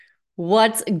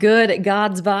What's good,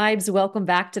 God's Vibes? Welcome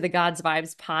back to the God's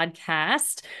Vibes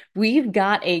podcast. We've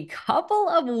got a couple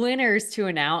of winners to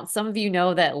announce. Some of you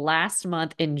know that last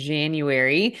month in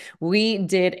January, we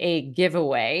did a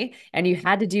giveaway and you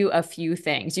had to do a few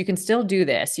things. You can still do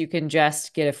this. You can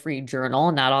just get a free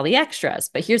journal, not all the extras.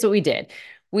 But here's what we did.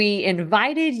 We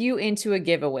invited you into a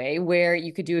giveaway where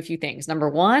you could do a few things. Number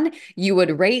one, you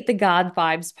would rate the God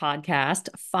Vibes podcast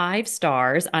 5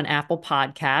 stars on Apple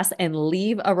Podcasts and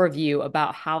leave a review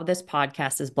about how this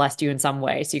podcast has blessed you in some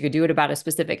way. So you could do it about a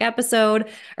specific episode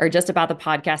or just about the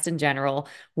podcast in general.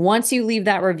 Once you leave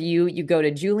that review, you go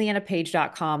to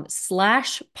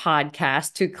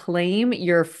julianapage.com/podcast to claim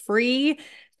your free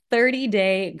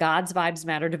 30-day God's Vibes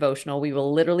Matter devotional. We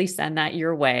will literally send that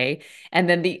your way. And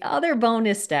then the other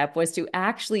bonus step was to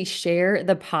actually share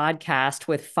the podcast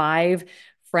with 5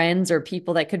 friends or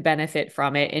people that could benefit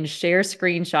from it and share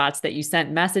screenshots that you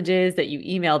sent messages that you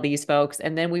emailed these folks.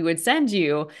 And then we would send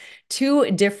you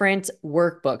 2 different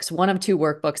workbooks, one of 2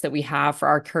 workbooks that we have for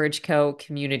our Courage Co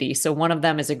community. So one of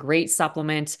them is a great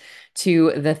supplement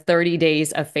to the 30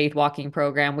 days of faith walking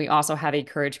program. We also have a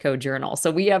Courage Co journal.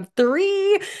 So we have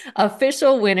 3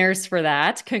 official winners for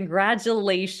that.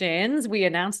 Congratulations. We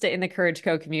announced it in the Courage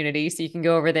Co community. So you can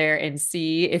go over there and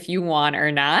see if you won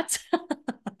or not.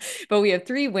 But we have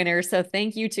 3 winners. So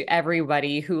thank you to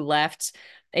everybody who left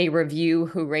a review,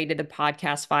 who rated the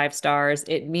podcast 5 stars.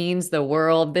 It means the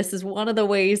world. This is one of the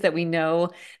ways that we know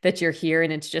that you're here.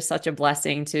 And it's just such a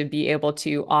blessing to be able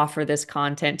to offer this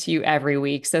content to you every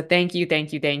week. So thank you,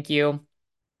 thank you, thank you.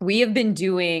 We have been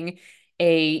doing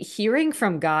a Hearing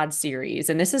from God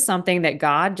series, and this is something that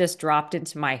God just dropped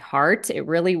into my heart. It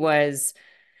really was,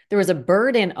 there was a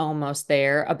burden almost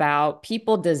there about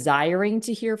people desiring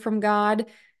to hear from God,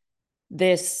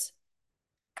 this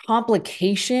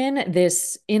complication,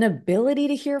 this inability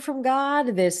to hear from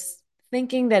God, this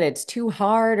thinking that it's too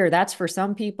hard or that's for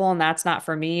some people and that's not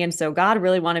for me. And so God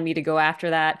really wanted me to go after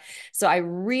that. So I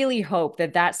really hope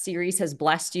that that series has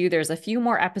blessed you. There's a few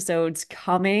more episodes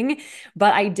coming,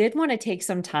 but I did want to take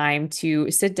some time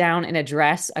to sit down and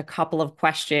address a couple of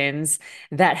questions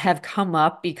that have come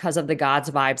up because of the God's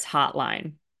Vibes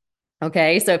hotline.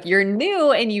 Okay, so if you're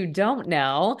new and you don't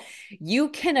know, you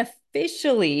can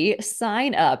officially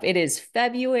sign up. It is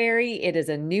February, it is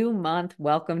a new month.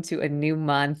 Welcome to a new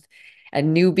month, a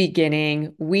new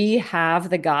beginning. We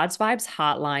have the God's Vibes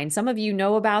hotline. Some of you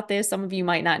know about this, some of you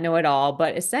might not know at all,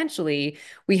 but essentially,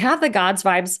 we have the God's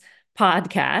Vibes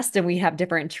podcast and we have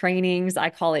different trainings. I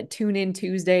call it Tune In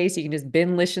Tuesday. So you can just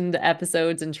binge listen to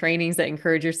episodes and trainings that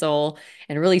encourage your soul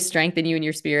and really strengthen you in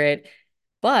your spirit.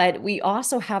 But we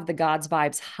also have the God's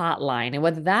Vibes hotline. And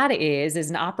what that is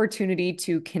an opportunity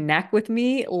to connect with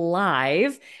me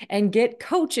live and get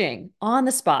coaching on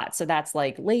the spot. So that's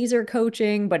like laser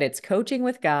coaching, but it's coaching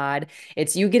with God.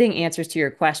 It's you getting answers to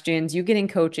your questions, you getting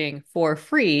coaching for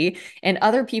free, and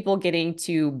other people getting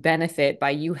to benefit by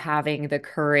you having the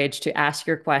courage to ask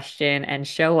your question and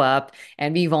show up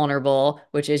and be vulnerable,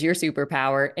 which is your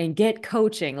superpower, and get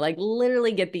coaching, like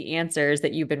literally get the answers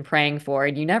that you've been praying for.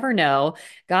 And you never know,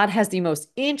 God has the most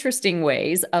interesting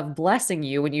ways of blessing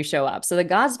you when you show up. So the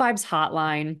God's Vibes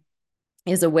hotline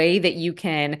is a way that you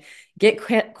can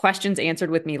get questions answered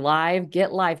with me live,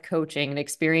 get live coaching and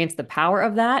experience the power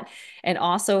of that. And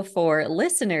also for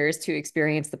listeners to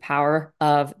experience the power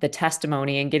of the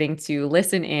testimony and getting to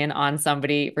listen in on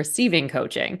somebody receiving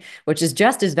coaching, which is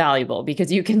just as valuable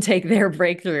because you can take their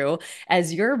breakthrough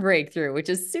as your breakthrough, which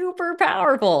is super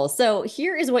powerful. So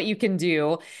here is what you can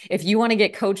do if you want to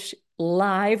get coached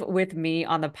live with me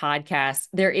on the podcast.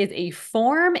 There is a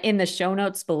form in the show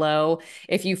notes below.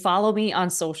 If you follow me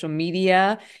on social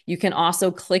media, you can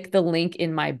also click the link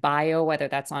in my bio, whether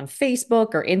that's on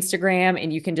Facebook or Instagram,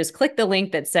 and you can just click the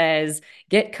link that says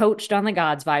Get Coached on the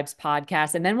God's Vibes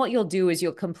podcast. And then what you'll do is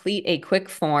you'll complete a quick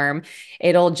form.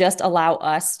 It'll just allow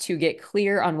us to get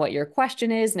clear on what your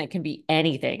question is, and it can be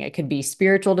anything. It could be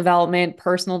spiritual development,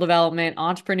 personal development,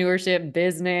 entrepreneurship,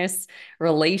 business,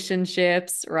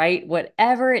 relationships, right?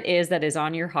 Whatever it is that is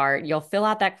on your heart, you'll fill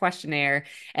out that questionnaire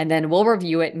and then we'll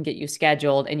review it and get you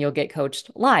scheduled and you'll get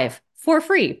coached live for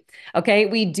free. Okay.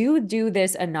 We do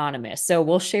this anonymous. So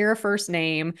we'll share a first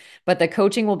name, but the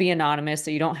coaching will be anonymous.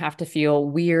 So you don't have to feel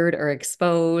weird or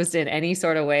exposed in any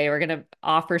sort of way. We're going to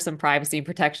offer some privacy and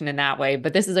protection in that way.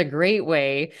 But this is a great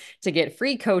way to get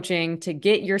free coaching, to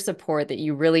get your support that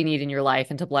you really need in your life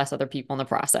and to bless other people in the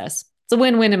process. It's a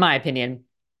win-win in my opinion.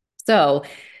 So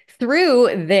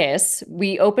through this,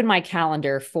 we open my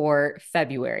calendar for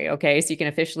February. Okay. So you can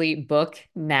officially book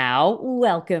now.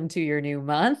 Welcome to your new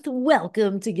month.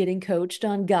 Welcome to getting coached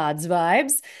on God's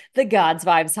Vibes, the God's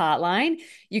Vibes hotline.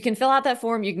 You can fill out that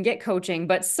form, you can get coaching,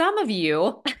 but some of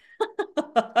you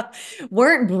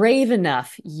weren't brave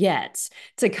enough yet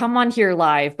to come on here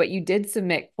live, but you did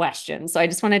submit questions. So I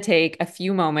just want to take a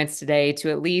few moments today to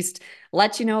at least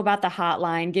let you know about the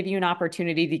hotline, give you an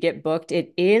opportunity to get booked.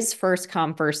 It is first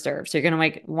come, first serve. So you're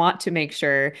going to want to make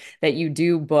sure that you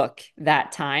do book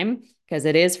that time because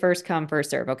it is first come,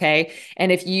 first serve. Okay.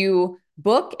 And if you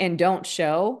book and don't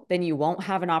show, then you won't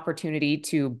have an opportunity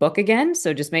to book again.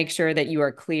 So just make sure that you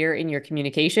are clear in your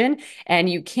communication, and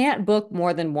you can't book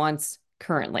more than once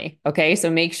currently. Okay. So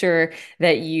make sure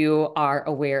that you are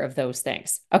aware of those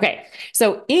things. Okay.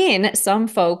 So in some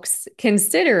folks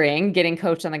considering getting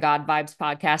coached on the God Vibes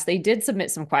podcast, they did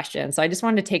submit some questions. So I just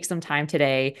wanted to take some time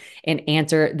today and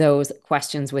answer those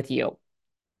questions with you.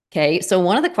 Okay. So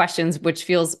one of the questions, which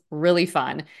feels really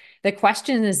fun, the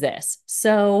question is this.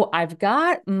 So I've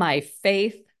got my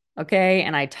faith. Okay.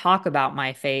 And I talk about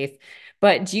my faith,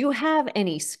 but do you have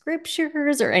any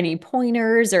scriptures or any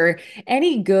pointers or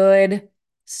any good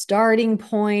starting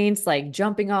points, like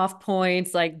jumping off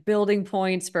points, like building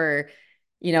points for,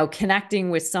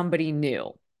 connecting with somebody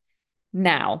new?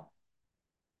 Now,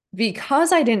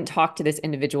 because I didn't talk to this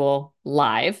individual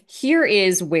live, here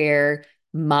is where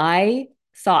my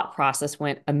thought process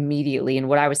went immediately and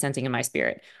what I was sensing in my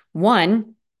spirit.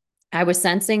 One, I was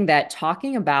sensing that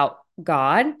talking about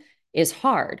God is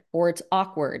hard, or it's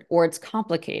awkward, or it's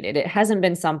complicated. It hasn't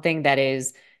been something that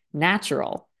is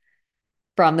natural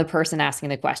from the person asking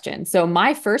the question. So,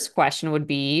 my first question would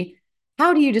be,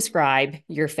 how do you describe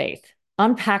your faith?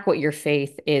 Unpack what your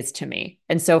faith is to me.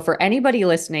 And so, for anybody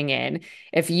listening in,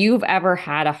 if you've ever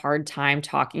had a hard time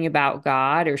talking about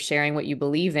God or sharing what you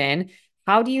believe in,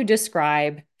 how do you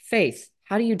describe faith?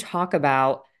 How do you talk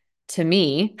about, to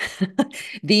me,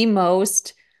 the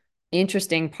most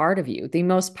interesting part of you, the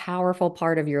most powerful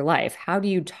part of your life? How do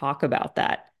you talk about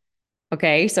that?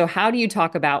 Okay, so how do you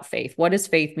talk about faith? What does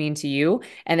faith mean to you?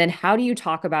 And then how do you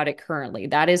talk about it currently?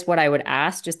 That is what I would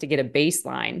ask just to get a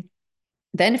baseline.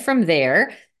 Then from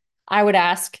there, I would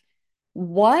ask,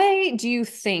 why do you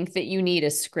think that you need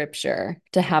a scripture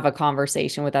to have a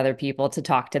conversation with other people to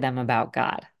talk to them about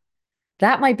God?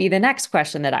 That might be the next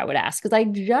question that I would ask, because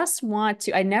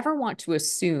I never want to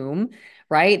assume,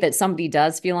 right, that somebody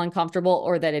does feel uncomfortable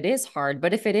or that it is hard.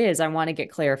 But if it is, I want to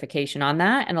get clarification on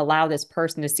that and allow this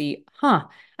person to see, I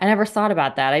never thought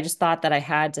about that. I just thought that I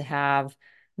had to have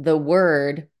the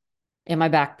word in my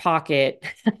back pocket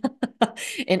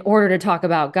in order to talk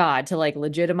about God, to like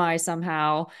legitimize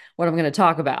somehow what I'm going to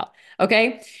talk about.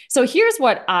 Okay. So here's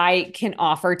what I can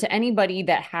offer to anybody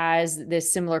that has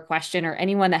this similar question or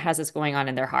anyone that has this going on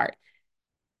in their heart.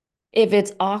 If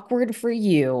it's awkward for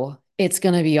you, it's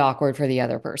going to be awkward for the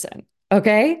other person.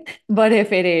 Okay. But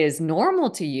if it is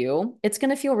normal to you, it's going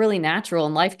to feel really natural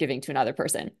and life giving to another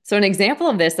person. So, an example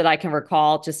of this that I can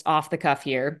recall just off the cuff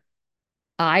here,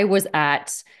 I was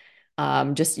at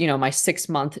just, my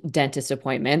 6-month dentist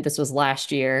appointment. This was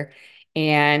last year.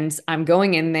 And I'm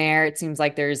going in there. It seems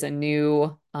like there's a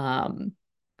new, I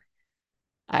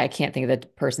can't think of the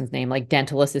person's name, like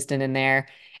dental assistant in there.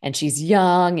 And she's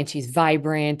young and she's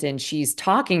vibrant and she's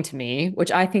talking to me,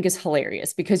 which I think is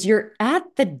hilarious because you're at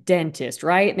the dentist,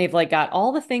 right? And they've like got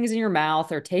all the things in your mouth,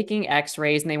 they're taking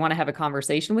x-rays and they want to have a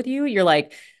conversation with you. You're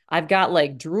like, I've got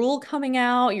like drool coming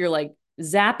out. You're like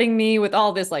zapping me with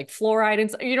all this like fluoride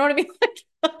and you know what I mean? Like,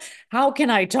 how can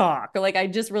I talk? Like, I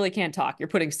just really can't talk. You're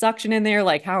putting suction in there.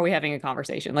 Like, how are we having a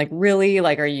conversation? Like, really?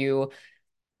 Like, are you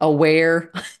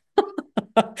aware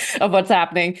of what's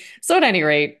happening? So at any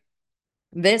rate,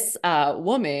 this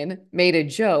woman made a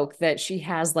joke that she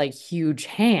has like huge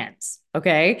hands,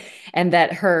 okay? And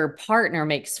that her partner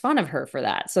makes fun of her for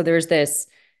that. So there's this,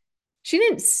 she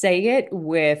didn't say it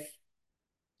with,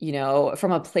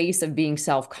 from a place of being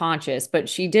self-conscious, but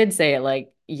she did say it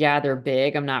like, yeah, they're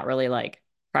big. I'm not really like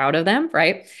proud of them,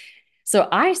 right? So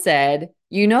I said,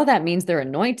 that means they're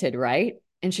anointed, right?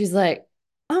 And she's like,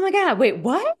 oh my God, wait,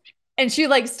 what? And she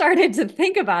like started to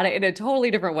think about it in a totally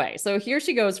different way. So here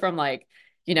she goes from like,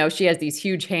 she has these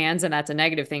huge hands and that's a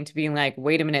negative thing to being like,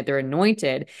 wait a minute, they're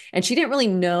anointed. And she didn't really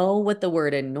know what the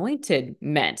word anointed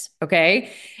meant.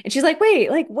 Okay. And she's like, wait,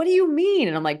 like, what do you mean?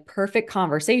 And I'm like, perfect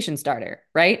conversation starter.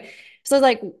 Right. So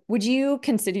like, would you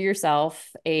consider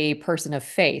yourself a person of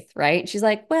faith? Right. She's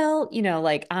like, well,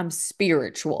 like I'm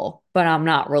spiritual, but I'm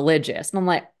not religious. And I'm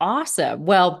like, awesome.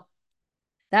 Well,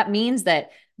 that means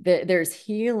that there's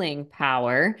healing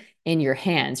power in your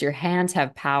hands. Your hands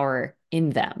have power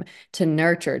in them, to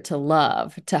nurture, to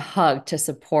love, to hug, to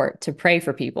support, to pray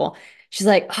for people. She's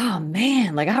like, oh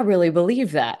man, like I really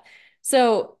believe that.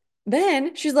 So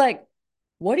then she's like,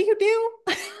 what do you do?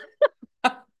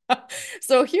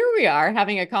 So here we are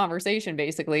having a conversation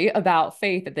basically about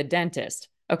faith at the dentist.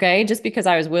 Okay. Just because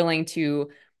I was willing to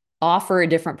offer a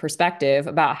different perspective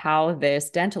about how this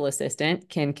dental assistant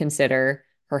can consider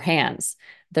her hands.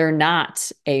 They're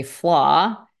not a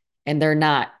flaw and they're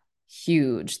not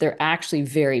huge. They're actually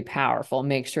very powerful.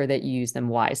 Make sure that you use them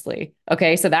wisely.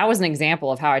 Okay. So that was an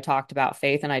example of how I talked about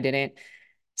faith, and I didn't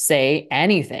say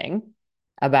anything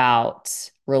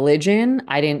about religion.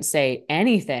 I didn't say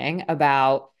anything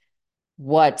about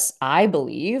what I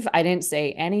believe. I didn't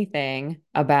say anything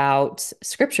about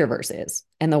scripture verses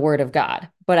and the word of God,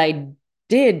 but I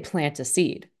did plant a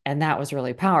seed, and that was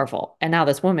really powerful. And now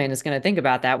this woman is going to think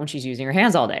about that when she's using her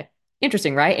hands all day.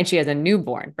 Interesting, right? And she has a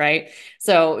newborn, right?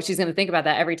 So she's going to think about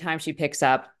that every time she picks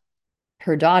up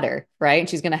her daughter, right? And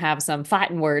she's going to have some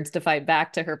fighting words to fight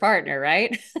back to her partner,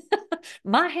 right?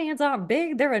 My hands aren't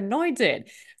big, they're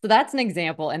anointed. So that's an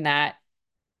example in that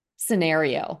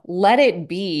scenario. Let it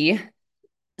be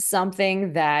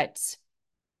something that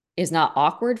is not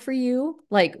awkward for you.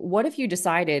 Like, what if you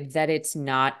decided that it's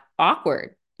not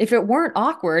awkward? If it weren't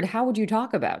awkward, how would you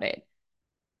talk about it?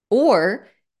 Or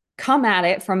come at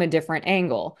it from a different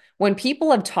angle. When people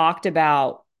have talked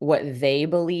about what they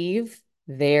believe,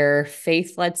 their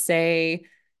faith, let's say,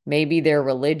 maybe their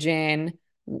religion,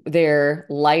 their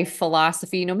life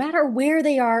philosophy, no matter where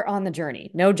they are on the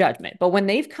journey, no judgment. But when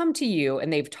they've come to you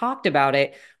and they've talked about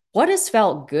it, what has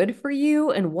felt good for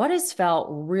you and what has felt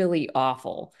really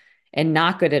awful and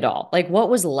not good at all? Like what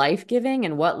was life giving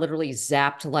and what literally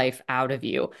zapped life out of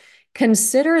you?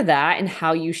 Consider that and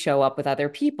how you show up with other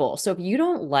people. So if you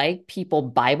don't like people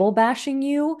Bible bashing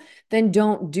you, then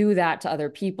don't do that to other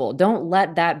people. Don't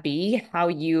let that be how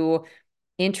you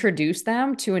introduce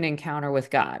them to an encounter with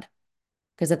God.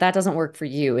 Because if that doesn't work for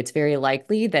you, it's very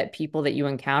likely that people that you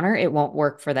encounter, it won't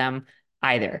work for them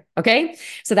either. Okay.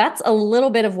 So that's a little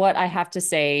bit of what I have to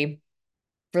say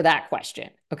for that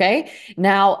question. Okay.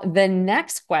 Now, the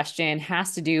next question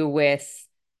has to do with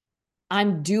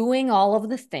I'm doing all of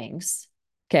the things.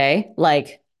 Okay.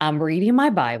 Like I'm reading my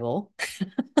Bible.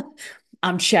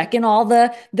 I'm checking all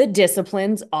the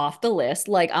disciplines off the list.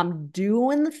 Like I'm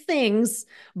doing the things,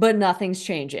 but nothing's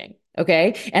changing.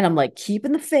 Okay. And I'm like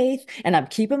keeping the faith and I'm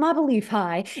keeping my belief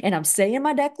high and I'm saying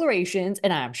my declarations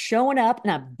and I'm showing up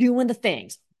and I'm doing the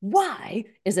things. Why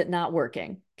is it not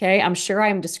working? Okay. I'm sure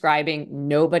I'm describing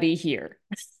nobody here.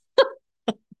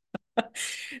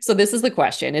 So this is the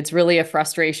question. It's really a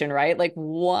frustration, right? Like,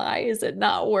 why is it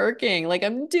not working? Like,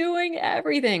 I'm doing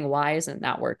everything. Why isn't it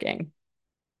not working?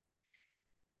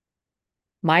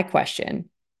 My question,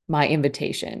 my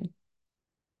invitation.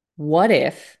 What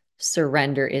if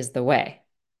surrender is the way?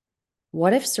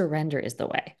 What if surrender is the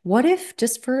way? What if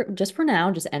just for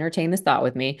now, just entertain this thought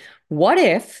with me. What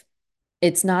if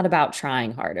it's not about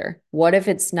trying harder? What if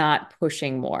it's not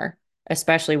pushing more,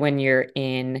 especially when you're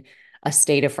in a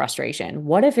state of frustration?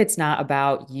 What if it's not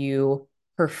about you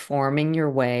performing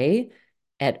your way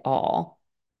at all?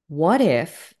 What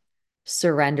if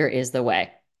surrender is the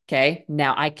way? Okay.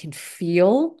 Now I can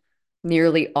feel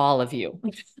nearly all of you.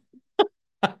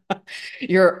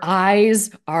 Your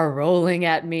eyes are rolling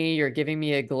at me. You're giving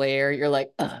me a glare. You're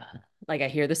like, ugh. Like I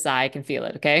hear the sigh. I can feel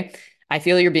it. Okay. I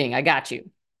feel your being. I got you.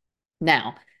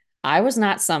 Now, I was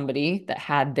not somebody that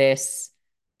had this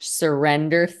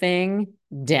surrender thing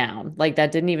down. Like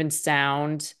that didn't even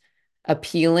sound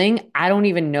appealing. I don't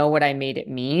even know what I made it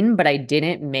mean, but I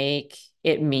didn't make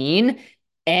it mean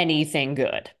anything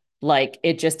good. Like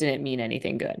it just didn't mean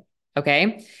anything good.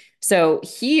 Okay. So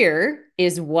here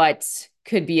is what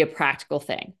could be a practical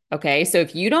thing. Okay. So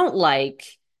if you don't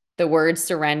like the word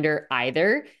surrender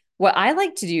either, what I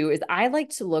like to do is I like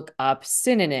to look up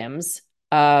synonyms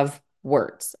of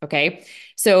words. Okay.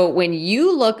 So when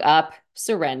you look up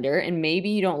surrender, and maybe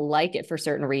you don't like it for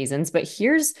certain reasons, but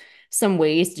here's some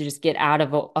ways to just get out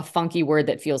of a funky word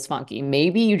that feels funky.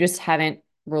 Maybe you just haven't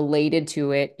related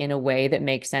to it in a way that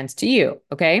makes sense to you.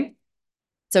 Okay.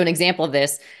 So an example of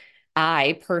this,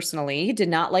 I personally did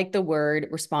not like the word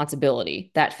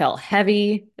responsibility. That felt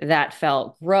heavy. That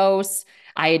felt gross.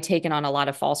 I had taken on a lot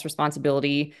of false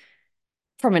responsibility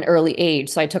from an early age.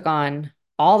 So I took on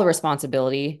all the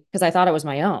responsibility because I thought it was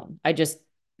my own. I just,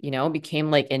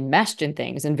 became like enmeshed in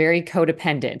things and very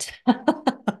codependent.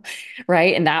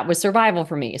 Right. And that was survival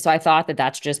for me. So I thought that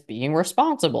that's just being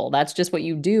responsible. That's just what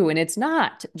you do. And it's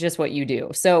not just what you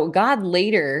do. So God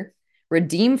later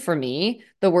redeemed for me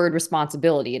the word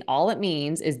responsibility. And all it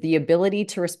means is the ability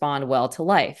to respond well to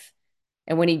life.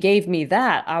 And when he gave me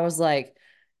that, I was like,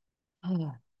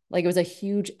 oh, like it was a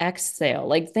huge exhale.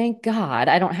 Like, thank God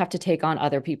I don't have to take on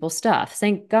other people's stuff.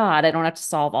 Thank God I don't have to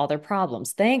solve all their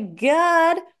problems. Thank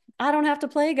God I don't have to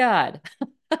play God.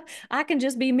 I can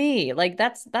just be me. Like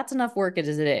that's enough work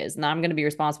as it is. And I'm going to be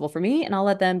responsible for me and I'll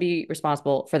let them be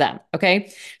responsible for them.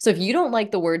 Okay? So if you don't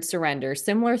like the word surrender,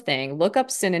 similar thing, look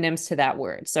up synonyms to that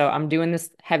word. So I'm doing this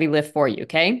heavy lift for you,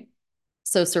 okay?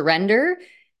 So surrender,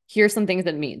 here's some things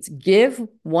that it means. Give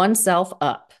oneself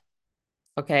up.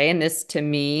 Okay. And this to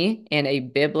me in a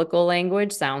biblical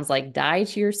language sounds like die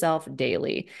to yourself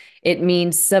daily. It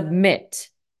means submit.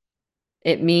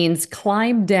 It means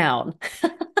climb down,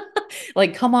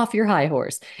 like come off your high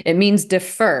horse. It means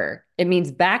defer. It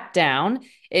means back down.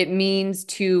 It means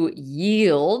to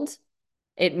yield.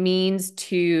 It means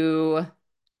to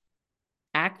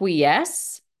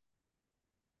acquiesce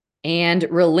and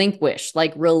relinquish,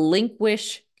 like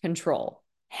relinquish control,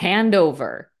 hand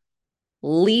over,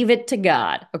 leave it to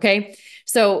God. Okay.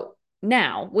 So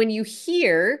now when you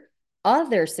hear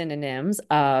other synonyms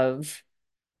of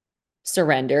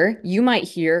surrender, you might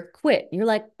hear quit. You're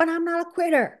like, but I'm not a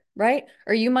quitter, right?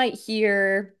 Or you might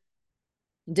hear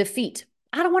defeat.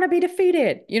 I don't want to be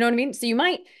defeated. You know what I mean? So you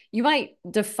might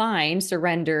define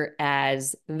surrender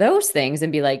as those things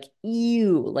and be like,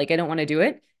 ew, like I don't want to do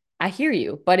it. I hear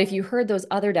you. But if you heard those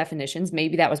other definitions,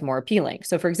 maybe that was more appealing.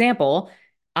 So for example,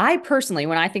 I personally,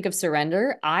 when I think of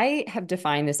surrender, I have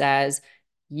defined this as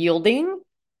yielding,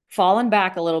 falling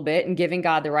back a little bit and giving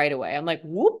God the right of way. I'm like,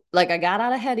 whoop, like I got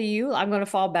out ahead of you. I'm going to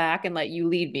fall back and let you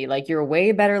lead me. Like you're a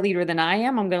way better leader than I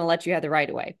am. I'm going to let you have the right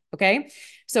of way. Okay.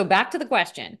 So back to the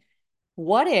question,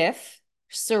 what if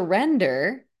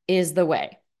surrender is the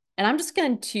way? And I'm just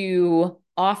going to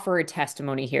offer a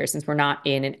testimony here since we're not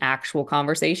in an actual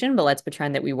conversation, but let's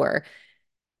pretend that we were.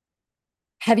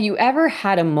 Have you ever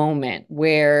had a moment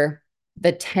where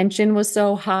the tension was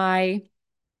so high?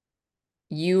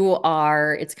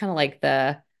 It's kind of like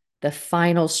the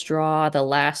final straw, the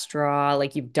last straw,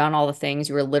 like you've done all the things,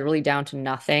 you were literally down to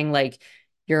nothing, like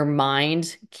your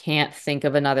mind can't think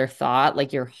of another thought,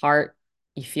 like your heart,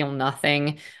 you feel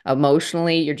nothing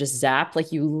emotionally, you're just zapped,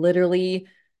 like you literally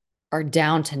are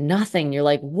down to nothing. You're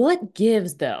like, what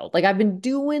gives though? Like I've been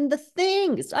doing the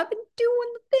things. I've been doing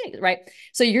the things, right?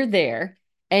 So you're there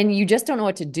and you just don't know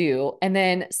what to do. And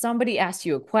then somebody asks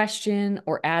you a question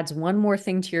or adds one more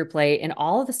thing to your plate. And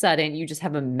all of a sudden you just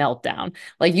have a meltdown.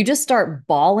 Like you just start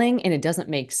bawling and it doesn't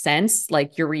make sense.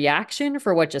 Like your reaction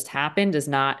for what just happened does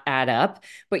not add up,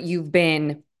 but you've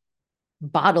been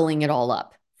bottling it all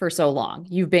up for so long.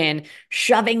 You've been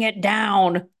shoving it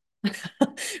down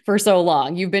for so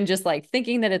long. You've been just like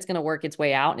thinking that it's going to work its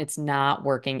way out and it's not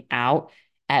working out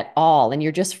at all. And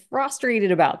you're just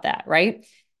frustrated about that, right?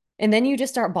 And then you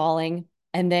just start bawling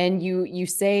and then you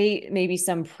say maybe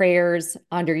some prayers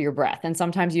under your breath. And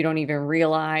sometimes you don't even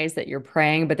realize that you're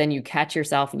praying, but then you catch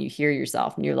yourself and you hear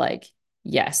yourself and you're like,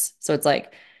 yes. So it's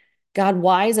like, God,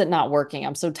 why is it not working?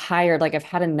 I'm so tired. Like, I've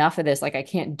had enough of this. Like, I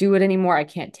can't do it anymore. I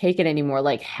can't take it anymore.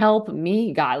 Like, help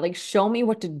me, God. Like, show me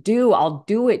what to do. I'll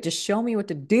do it. Just show me what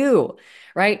to do.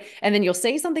 Right. And then you'll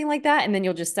say something like that. And then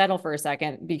you'll just settle for a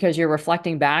second because you're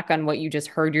reflecting back on what you just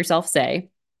heard yourself say.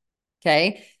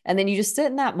 Okay. And then you just sit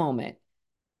in that moment.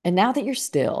 And now that you're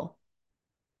still,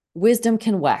 wisdom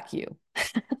can whack you.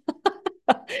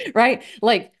 Right?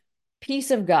 Like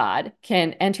peace of God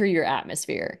can enter your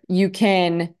atmosphere. You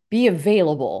can be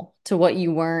available to what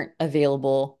you weren't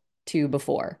available to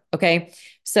before. Okay.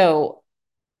 So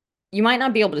you might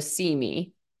not be able to see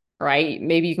me, right?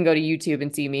 Maybe you can go to YouTube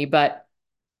and see me, but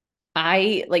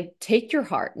I like take your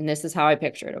heart, and this is how I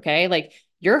picture it. Okay. Like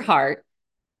your heart,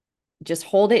 just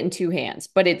hold it in two hands,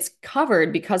 but it's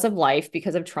covered because of life,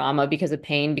 because of trauma, because of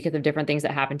pain, because of different things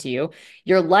that happen to you.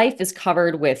 Your life is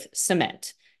covered with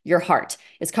cement. Your heart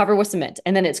is covered with cement,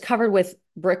 and then it's covered with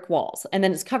brick walls, and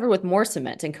then it's covered with more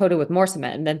cement and coated with more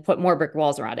cement, and then put more brick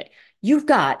walls around it. You've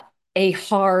got a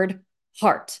hard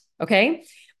heart. Okay.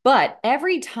 But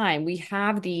every time we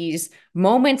have these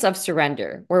moments of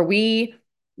surrender where we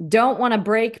don't want to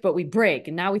break, but we break.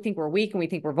 And now we think we're weak and we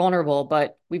think we're vulnerable,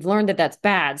 but we've learned that that's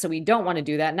bad. So we don't want to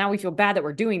do that. Now we feel bad that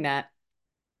we're doing that.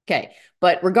 Okay.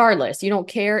 But regardless, you don't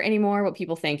care anymore what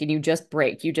people think and you just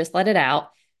break. You just let it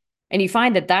out. And you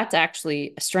find that that's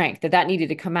actually a strength, that needed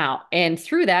to come out. And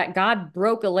through that, God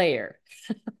broke a layer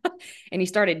and he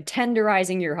started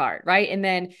tenderizing your heart, right? And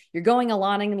then you're going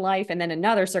along in life and then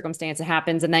another circumstance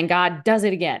happens and then God does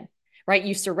it again, right?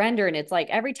 You surrender and it's like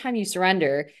every time you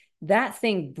surrender, that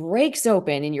thing breaks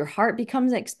open and your heart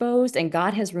becomes exposed and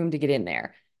God has room to get in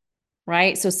there,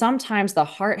 right? So sometimes the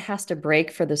heart has to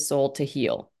break for the soul to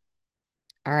heal.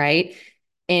 All right.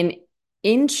 And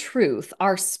in truth,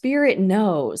 our spirit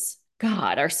knows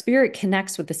God. Our spirit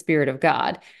connects with the spirit of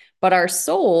God, but our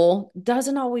soul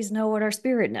doesn't always know what our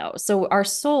spirit knows. So our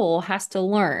soul has to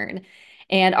learn.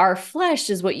 And our flesh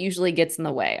is what usually gets in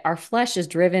the way. Our flesh is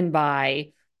driven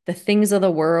by the things of the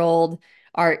world,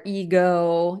 our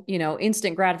ego,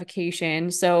 instant gratification.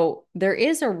 So there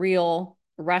is a real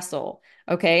wrestle.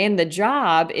 Okay. And the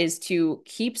job is to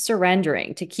keep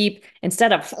surrendering, to keep,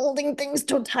 instead of holding things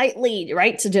too tightly,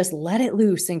 right? To just let it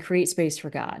loose and create space for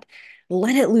God.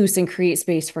 Let it loose and create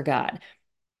space for God.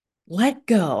 Let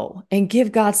go and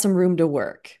give God some room to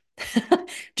work.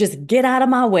 Just get out of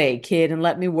my way, kid, and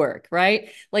let me work, right?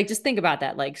 Like, just think about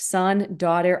that. Like, son,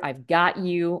 daughter, I've got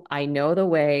you. I know the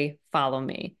way. Follow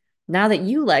me. Now that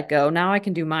you let go, now I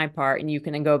can do my part and you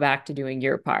can go back to doing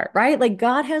your part, right? Like,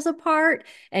 God has a part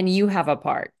and you have a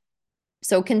part.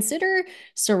 So consider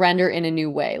surrender in a new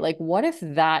way. Like, what if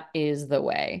that is the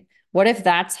way? What if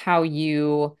that's how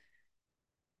you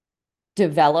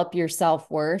develop your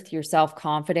self-worth, your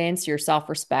self-confidence, your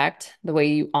self-respect, the way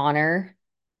you honor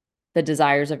the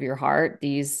desires of your heart,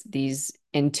 these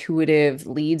intuitive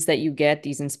leads that you get,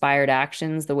 these inspired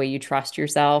actions, the way you trust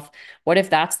yourself? What if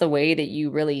that's the way that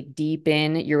you really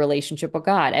deepen your relationship with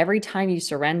God? Every time you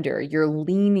surrender, you're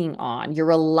leaning on, you're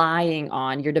relying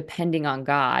on, you're depending on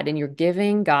God, and you're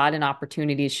giving God an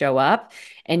opportunity to show up.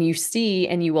 And you see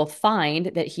and you will find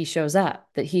that he shows up,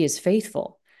 that he is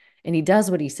faithful and he does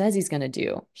what he says he's going to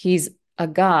do. He's a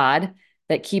God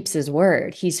that keeps his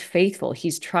word. He's faithful.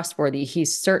 He's trustworthy.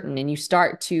 He's certain. And you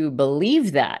start to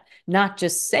believe that, not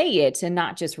just say it and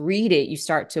not just read it. You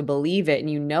start to believe it and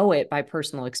you know it by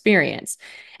personal experience.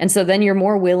 And so then you're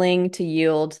more willing to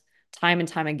yield time and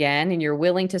time again, and you're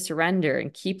willing to surrender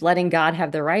and keep letting God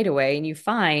have the right of way. And you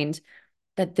find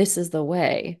that this is the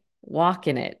way, walk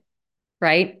in it,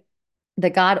 right?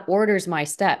 That God orders my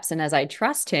steps. And as I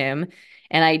trust him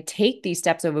and I take these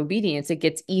steps of obedience, it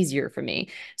gets easier for me.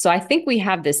 So I think we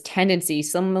have this tendency,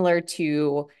 similar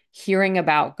to hearing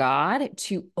about God,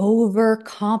 to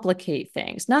overcomplicate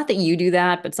things. Not that you do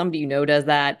that, but somebody does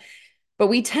that. But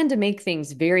we tend to make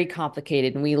things very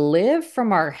complicated and we live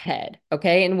from our head.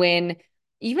 Okay. And when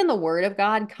even the word of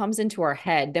God comes into our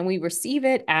head, then we receive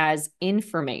it as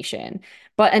information.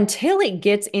 But until it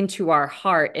gets into our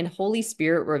heart and Holy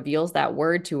Spirit reveals that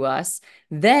word to us,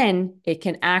 then it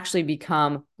can actually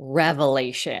become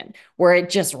revelation, where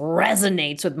it just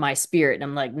resonates with my spirit. And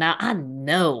I'm like, now I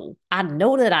know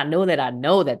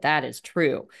that that is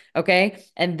true. Okay.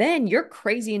 And then you're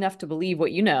crazy enough to believe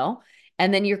what you know.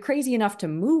 And then you're crazy enough to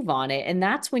move on it. And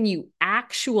that's when you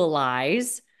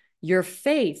actualize your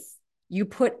faith. You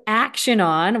put action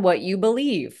on what you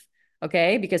believe.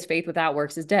 Okay. Because faith without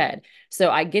works is dead.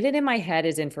 So I get it in my head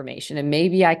as information and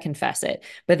maybe I confess it.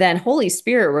 But then Holy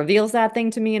Spirit reveals that thing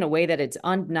to me in a way that it's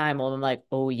undeniable. I'm like,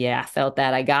 oh, yeah, I felt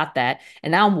that. I got that.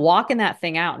 And now I'm walking that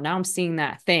thing out. Now I'm seeing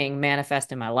that thing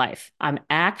manifest in my life. I'm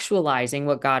actualizing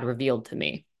what God revealed to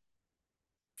me.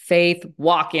 Faith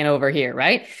walking over here,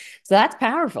 right? So that's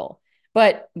powerful.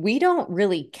 But we don't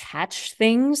really catch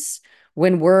things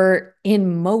when we're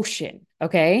in motion,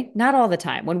 okay? Not all the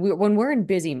time. When we're in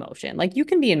busy motion, like you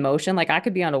can be in motion, like I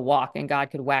could be on a walk and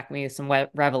God could whack me with some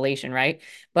revelation, right?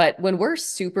 But when we're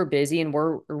super busy and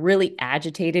we're really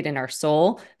agitated in our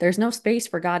soul, there's no space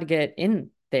for God to get in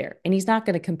there, and he's not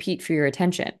going to compete for your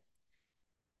attention.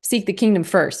 Seek the kingdom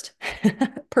first.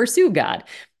 Pursue God,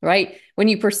 right? When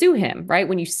you pursue him, right?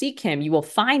 When you seek him, you will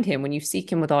find him when you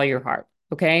seek him with all your heart.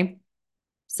 Okay.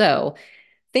 So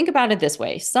think about it this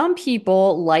way. Some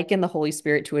people liken the Holy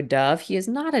Spirit to a dove. He is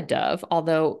not a dove,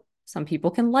 although some people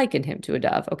can liken him to a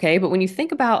dove. Okay. But when you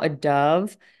think about a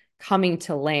dove coming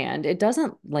to land, it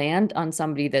doesn't land on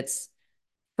somebody that's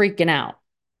freaking out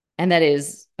and that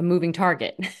is a moving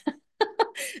target.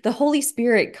 The Holy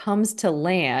Spirit comes to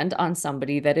land on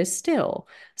somebody that is still,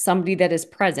 somebody that is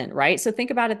present, right? So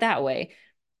think about it that way.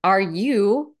 Are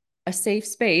you a safe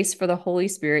space for the Holy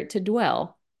Spirit to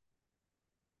dwell,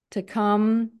 to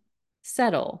come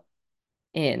settle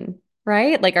in,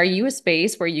 right? Like, are you a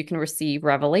space where you can receive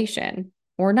revelation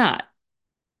or not?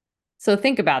 So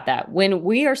think about that. When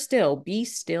we are still, be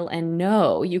still and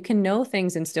know. You can know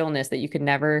things in stillness that you could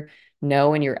never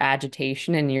know in your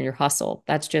agitation and in your hustle.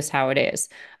 That's just how it is.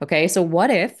 Okay. So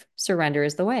what if surrender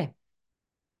is the way?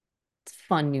 It's a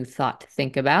fun new thought to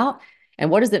think about. And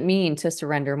what does it mean to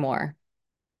surrender more?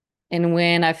 And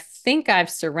when I think I've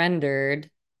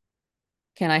surrendered,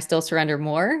 can I still surrender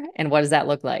more? And what does that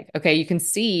look like? Okay, you can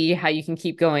see how you can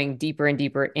keep going deeper and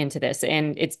deeper into this.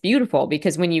 And it's beautiful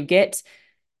because when you get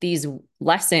these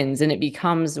lessons and it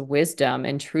becomes wisdom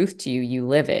and truth to you, you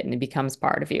live it and it becomes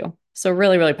part of you. So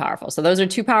really, really powerful. So those are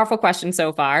two powerful questions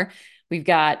so far. We've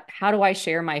got how do I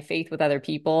share my faith with other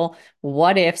people?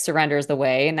 What if surrender is the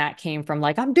way? And that came from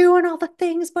like, I'm doing all the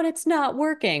things, but it's not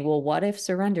working. Well, what if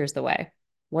surrender is the way?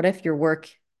 What if your work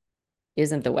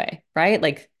isn't the way, right?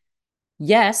 Like,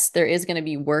 yes, there is going to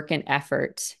be work and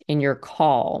effort in your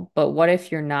call, but what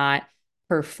if you're not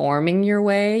performing your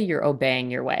way, you're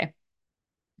obeying your way?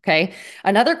 Okay.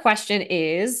 Another question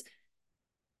is,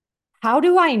 how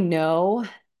do I know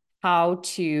how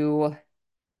to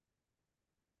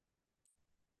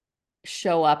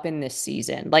show up in this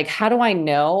season? Like, how do I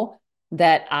know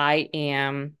that I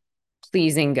am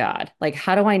pleasing God? Like,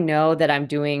 how do I know that I'm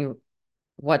doing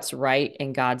what's right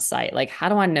in God's sight? Like, how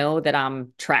do I know that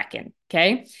I'm tracking?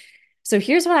 Okay. So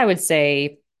here's what I would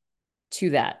say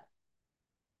to that.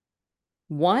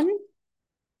 One,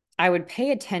 I would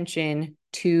pay attention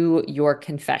to your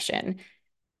confession.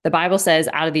 The Bible says,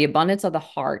 out of the abundance of the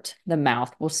heart, the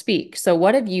mouth will speak. So,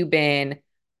 what have you been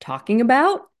talking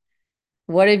about?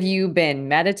 What have you been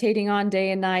meditating on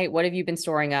day and night? What have you been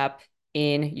storing up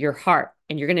in your heart?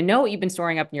 And you're going to know what you've been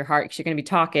storing up in your heart because you're going to be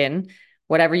talking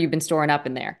whatever you've been storing up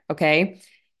in there. Okay.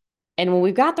 And when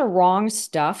we've got the wrong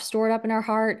stuff stored up in our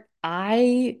heart,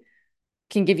 I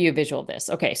can give you a visual of this.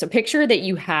 Okay, so picture that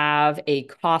you have a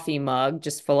coffee mug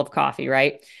just full of coffee,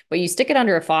 right? But you stick it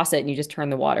under a faucet and you just turn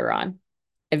the water on.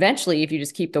 Eventually, if you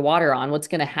just keep the water on, what's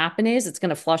going to happen is it's going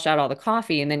to flush out all the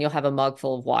coffee and then you'll have a mug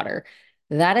full of water.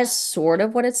 That is sort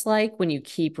of what it's like when you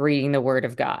keep reading the word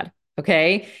of God.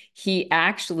 Okay, he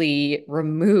actually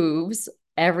removes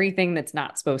everything that's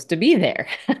not supposed to be there.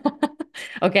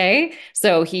 Okay.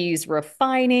 So he's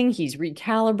refining, he's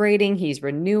recalibrating, he's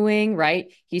renewing,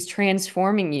 right? He's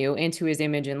transforming you into his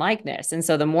image and likeness. And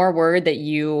so the more word that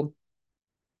you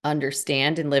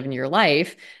understand and live in your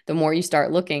life, the more you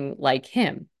start looking like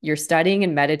him. You're studying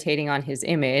and meditating on his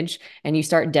image, and you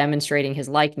start demonstrating his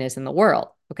likeness in the world.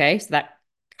 Okay. So that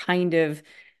kind of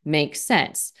makes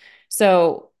sense.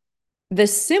 So the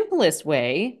simplest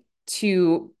way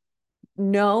to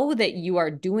know that you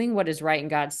are doing what is right in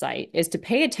God's sight is to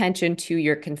pay attention to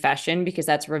your confession because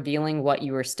that's revealing what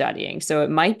you are studying. So it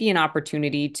might be an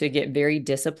opportunity to get very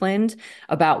disciplined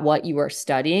about what you are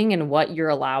studying and what you're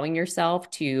allowing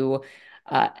yourself to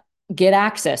uh, get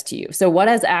access to you. So what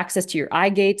has access to your eye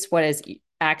gates? What has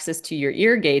access to your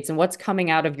ear gates? And what's coming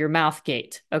out of your mouth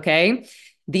gate? Okay.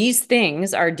 These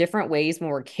things are different ways when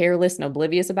we're careless and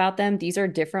oblivious about them. These are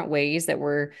different ways that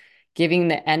we're giving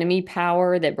the enemy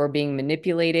power, that we're being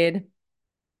manipulated,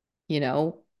 you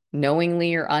know,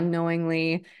 knowingly or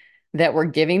unknowingly, that we're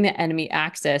giving the enemy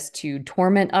access to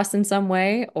torment us in some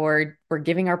way, or we're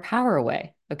giving our power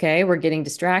away. Okay. We're getting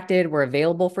distracted. We're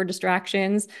available for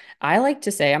distractions. I like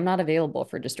to say I'm not available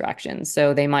for distractions.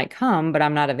 So they might come, but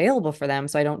I'm not available for them.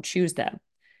 So I don't choose them.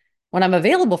 When I'm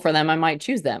available for them, I might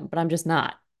choose them, but I'm just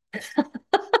not.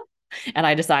 And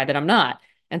I decide that I'm not.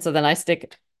 And so then I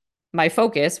stick my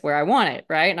focus where I want it,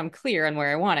 right? And I'm clear on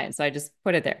where I want it. So I just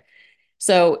put it there.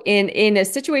 So in a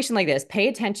situation like this, pay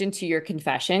attention to your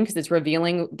confession because it's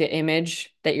revealing the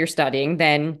image that you're studying.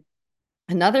 Then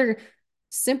another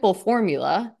simple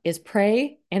formula is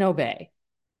pray and obey.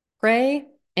 Pray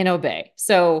and obey.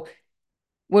 So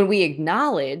when we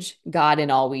acknowledge God in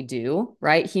all we do,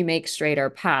 right, he makes straight our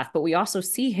path, but we also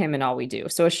see him in all we do.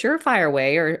 So a surefire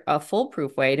way or a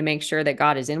foolproof way to make sure that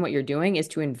God is in what you're doing is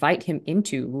to invite him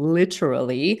into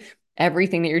literally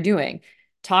everything that you're doing.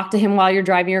 Talk to him while you're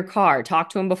driving your car,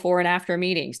 talk to him before and after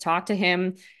meetings, talk to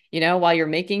him, while you're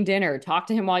making dinner, talk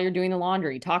to him while you're doing the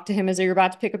laundry, talk to him as you're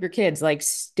about to pick up your kids. Like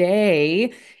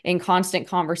stay in constant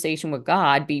conversation with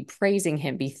God, be praising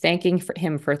him, be thanking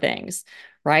him for things,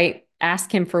 right?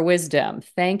 Ask him for wisdom.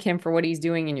 Thank him for what he's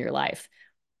doing in your life.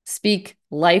 Speak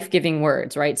life-giving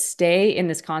words, right? Stay in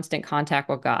this constant contact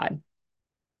with God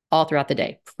all throughout the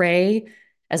day. Pray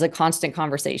as a constant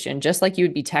conversation, just like you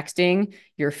would be texting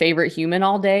your favorite human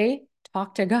all day.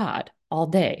 Talk to God all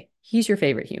day. He's your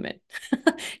favorite human.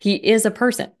 He is a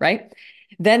person, right?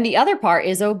 Then the other part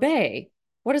is obey.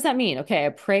 What does that mean? Okay, I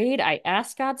prayed, I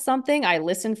asked God something, I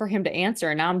listened for him to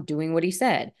answer, and now I'm doing what he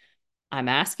said. I'm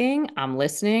asking, I'm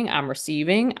listening, I'm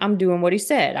receiving, I'm doing what he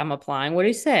said, I'm applying what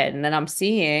he said, and then I'm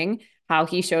seeing how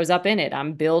he shows up in it.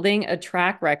 I'm building a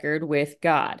track record with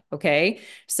God. Okay.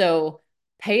 So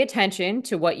pay attention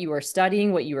to what you are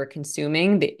studying, what you are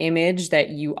consuming, the image that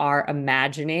you are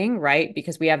imagining, right?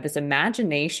 Because we have this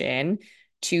imagination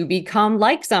to become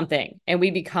like something, and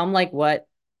we become like what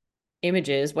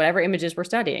images, whatever images we're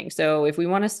studying. So if we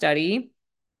want to study,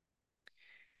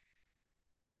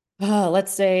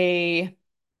 let's say,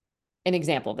 an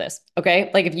example of this.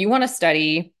 Okay. Like if you want to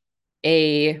study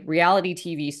a reality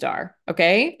TV star,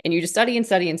 okay? And you just study and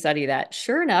study and study that.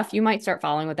 Sure enough, you might start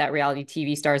following what that reality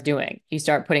TV star is doing. You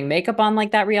start putting makeup on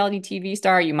like that reality TV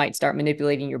star. You might start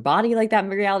manipulating your body like that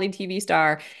reality TV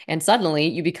star. And suddenly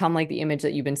you become like the image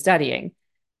that you've been studying.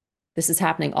 This is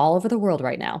happening all over the world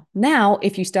right now. Now,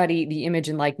 if you study the image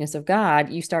and likeness of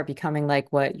God, you start becoming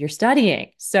like what you're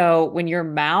studying. So when your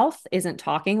mouth isn't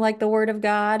talking like the word of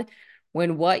God,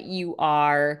 when what you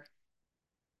are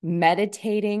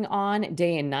meditating on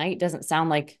day and night doesn't sound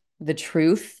like the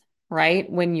truth, right?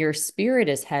 When your spirit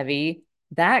is heavy,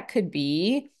 that could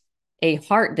be a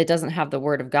heart that doesn't have the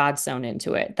word of God sown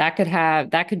into it. That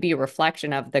could be a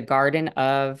reflection of the garden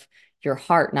of your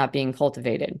heart not being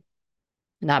cultivated,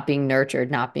 not being nurtured,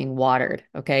 not being watered.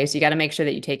 Okay. So you got to make sure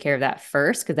that you take care of that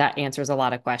first, because that answers a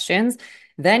lot of questions.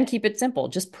 Then keep it simple.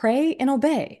 Just pray and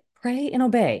obey. Pray and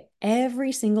obey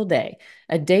every single day,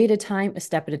 a day at a time, a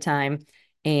step at a time,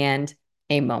 and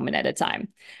a moment at a time.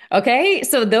 Okay.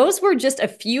 So those were just a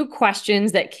few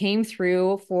questions that came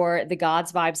through for the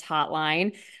God's Vibes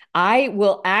hotline. I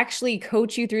will actually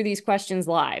coach you through these questions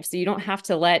live. So you don't have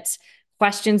to let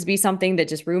questions be something that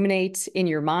just ruminates in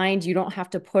your mind. You don't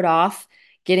have to put off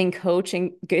getting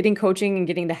coaching and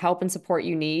getting the help and support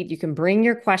you need. You can bring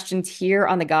your questions here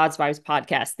on the God's Vibes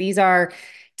podcast. These are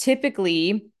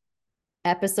typically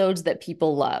episodes that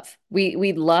people love.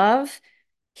 We love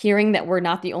hearing that we're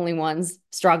not the only ones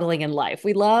struggling in life.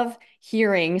 We love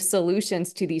hearing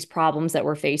solutions to these problems that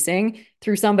we're facing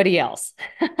through somebody else.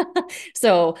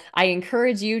 So I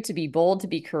encourage you to be bold, to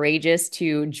be courageous,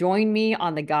 to join me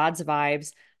on the God's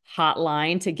Vibes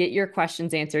hotline to get your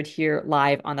questions answered here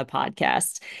live on the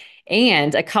podcast.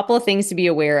 And a couple of things to be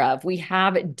aware of. We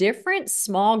have different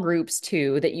small groups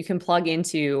too that you can plug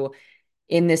into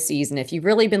in this season. If you've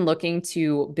really been looking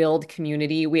to build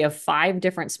community, we have 5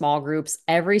 different small groups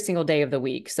every single day of the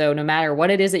week. So no matter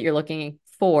what it is that you're looking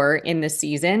for in this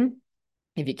season,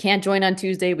 if you can't join on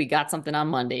Tuesday, we got something on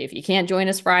Monday. If you can't join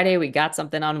us Friday, we got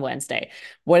something on Wednesday.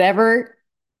 Whatever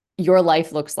your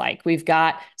life looks like. We've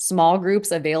got small groups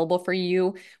available for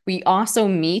you. We also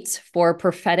meet for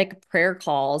prophetic prayer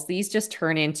calls. These just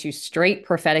turn into straight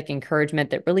prophetic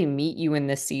encouragement that really meet you in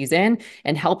this season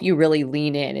and help you really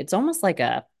lean in. It's almost like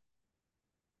I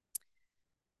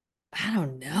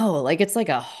don't know, like it's like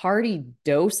a hearty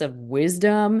dose of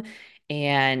wisdom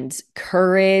and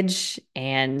courage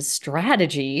and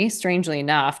strategy, strangely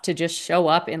enough, to just show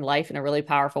up in life in a really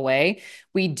powerful way.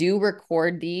 We do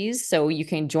record these, so you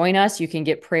can join us, you can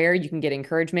get prayer, you can get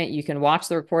encouragement, you can watch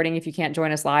the recording if you can't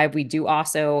join us live. We do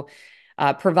also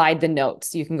provide the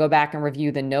notes. You can go back and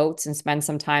review the notes and spend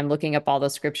some time looking up all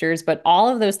those scriptures. But all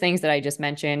of those things that I just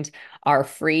mentioned are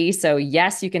free. So,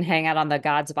 yes, you can hang out on the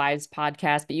God's Vibes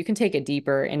podcast, but you can take it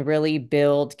deeper and really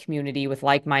build community with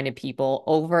like minded people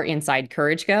over inside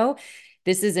Courage Go.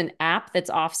 This is an app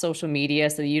that's off social media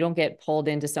so that you don't get pulled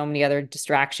into so many other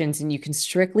distractions and you can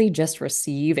strictly just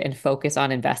receive and focus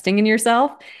on investing in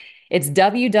yourself. It's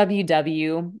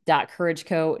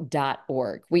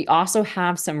www.courageco.org. We also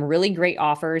have some really great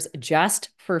offers just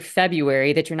for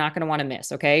February that you're not going to want to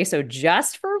miss. Okay. So,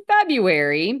 just for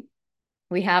February,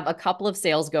 we have a couple of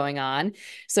sales going on.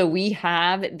 So, we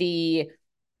have the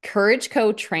Courage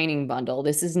Co training bundle.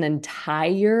 This is an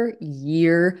entire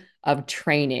year of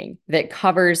training that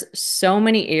covers so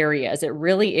many areas. It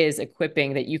really is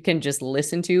equipping that you can just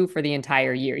listen to for the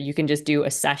entire year. You can just do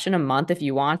a session a month if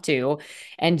you want to,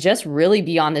 and just really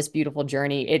be on this beautiful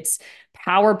journey. It's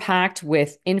power packed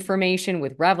with information,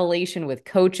 with revelation, with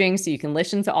coaching. So you can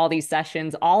listen to all these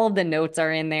sessions. All of the notes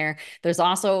are in there. There's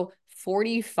also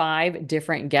 45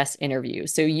 different guest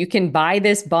interviews. So you can buy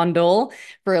this bundle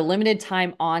for a limited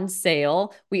time on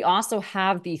sale. We also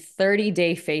have the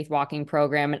 30-day faith walking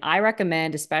program. And I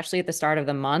recommend, especially at the start of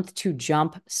the month, to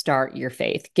jump start your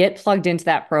faith. Get plugged into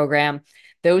that program.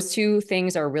 Those two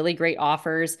things are really great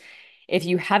offers. If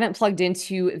you haven't plugged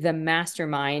into the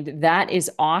mastermind, that is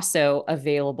also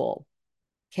available.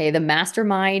 Okay, the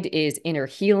mastermind is inner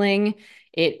healing.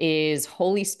 It is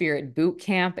Holy Spirit boot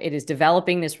camp. It is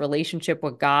developing this relationship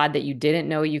with God that you didn't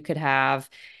know you could have.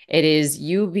 It is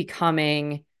you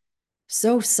becoming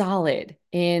so solid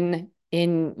in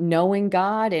knowing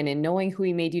God and in knowing who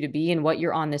he made you to be and what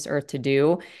you're on this earth to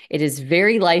do. It is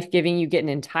very life-giving. You get an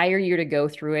entire year to go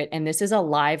through it. And this is a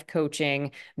live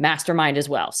coaching mastermind as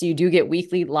well. So you do get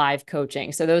weekly live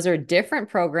coaching. So those are different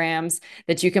programs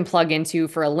that you can plug into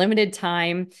for a limited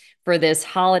time for this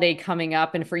holiday coming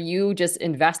up and for you just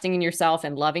investing in yourself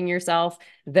and loving yourself,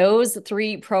 those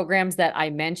 3 programs that I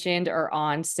mentioned are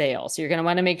on sale. So you're going to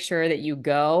want to make sure that you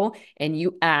go and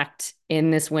you act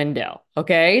in this window.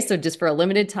 Okay. So just for a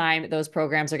limited time, those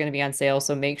programs are going to be on sale.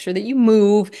 So make sure that you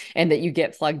move and that you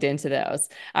get plugged into those.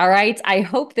 All right. I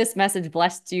hope this message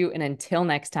blessed you. And until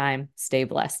next time, stay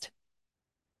blessed.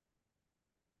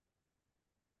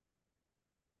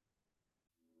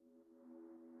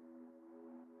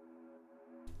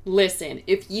 Listen,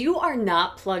 if you are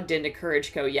not plugged into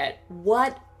Courage Co yet,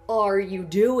 what are you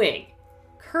doing?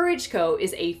 Courage Co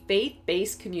is a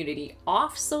faith-based community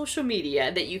off social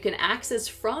media that you can access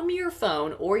from your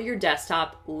phone or your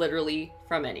desktop, literally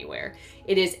from anywhere.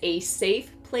 It is a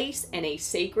safe place and a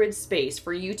sacred space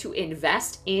for you to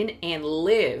invest in and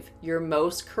live your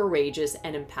most courageous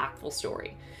and impactful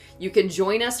story. You can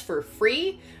join us for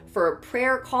free for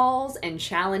prayer calls and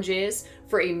challenges,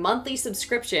 for a monthly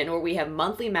subscription where we have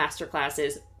monthly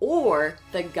masterclasses, or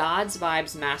the God's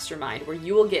Vibes Mastermind, where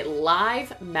you will get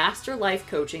live master life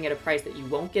coaching at a price that you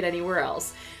won't get anywhere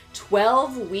else.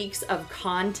 12 weeks of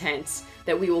content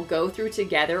that we will go through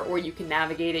together, or you can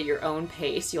navigate at your own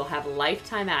pace. You'll have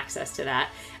lifetime access to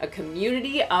that. A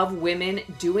community of women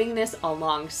doing this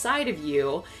alongside of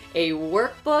you, a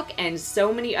workbook, and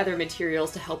so many other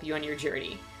materials to help you on your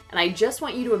journey. And I just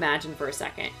want you to imagine for a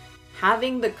second,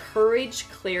 having the courage,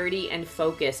 clarity, and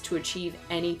focus to achieve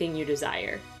anything you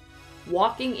desire.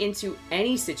 Walking into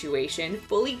any situation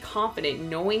fully confident,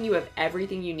 knowing you have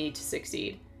everything you need to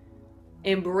succeed.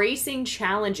 Embracing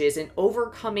challenges and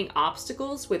overcoming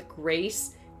obstacles with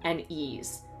grace and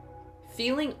ease.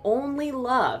 Feeling only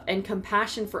love and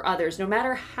compassion for others, no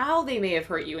matter how they may have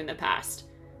hurt you in the past.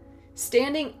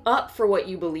 Standing up for what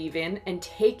you believe in and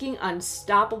taking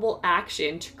unstoppable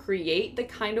action to create the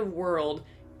kind of world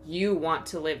you want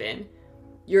to live in.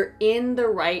 You're in the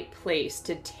right place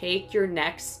to take your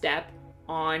next step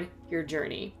on your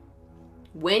journey.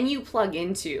 When you plug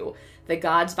into the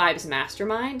God's Vibes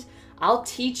Mastermind, I'll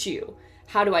teach you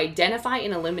how to identify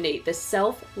and eliminate the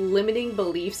self-limiting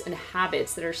beliefs and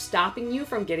habits that are stopping you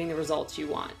from getting the results you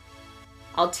want.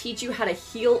 I'll teach you how to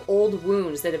heal old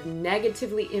wounds that have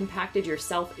negatively impacted your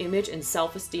self-image and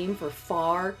self-esteem for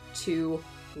far too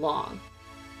long.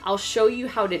 I'll show you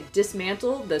how to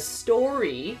dismantle the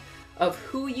story of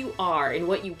who you are and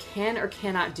what you can or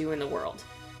cannot do in the world.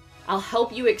 I'll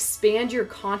help you expand your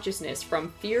consciousness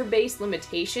from fear-based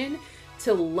limitation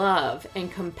to love and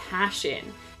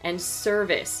compassion and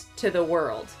service to the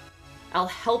world. I'll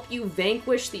help you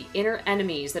vanquish the inner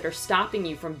enemies that are stopping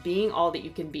you from being all that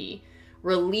you can be.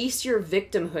 Release your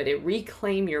victimhood and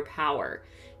reclaim your power.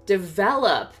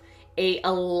 Develop a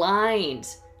aligned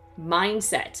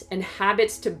mindset and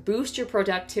habits to boost your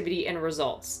productivity and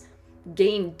results.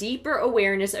 Gain deeper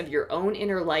awareness of your own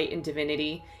inner light and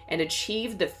divinity, and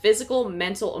achieve the physical,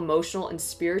 mental, emotional, and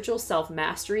spiritual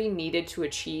self-mastery needed to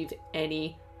achieve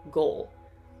any goal.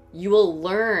 You will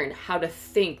learn how to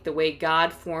think the way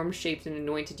God formed, shaped, and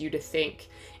anointed you to think,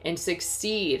 and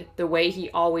succeed the way He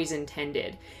always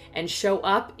intended, and show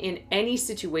up in any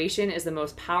situation as the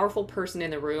most powerful person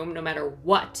in the room, no matter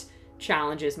what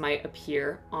challenges might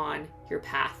appear on your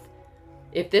path.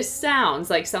 If this sounds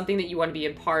like something that you want to be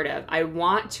a part of, I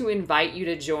want to invite you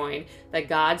to join the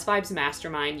God's Vibes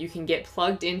Mastermind. You can get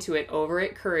plugged into it over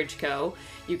at Courage Co.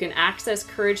 You can access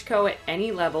Courage Co at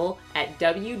any level at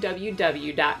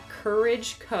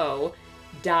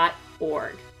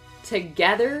www.courageco.org.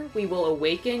 Together, we will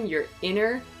awaken your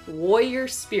inner warrior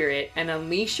spirit and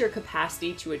unleash your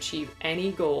capacity to achieve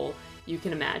any goal you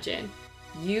can imagine.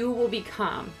 You will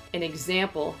become an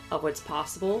example of what's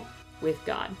possible with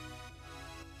God.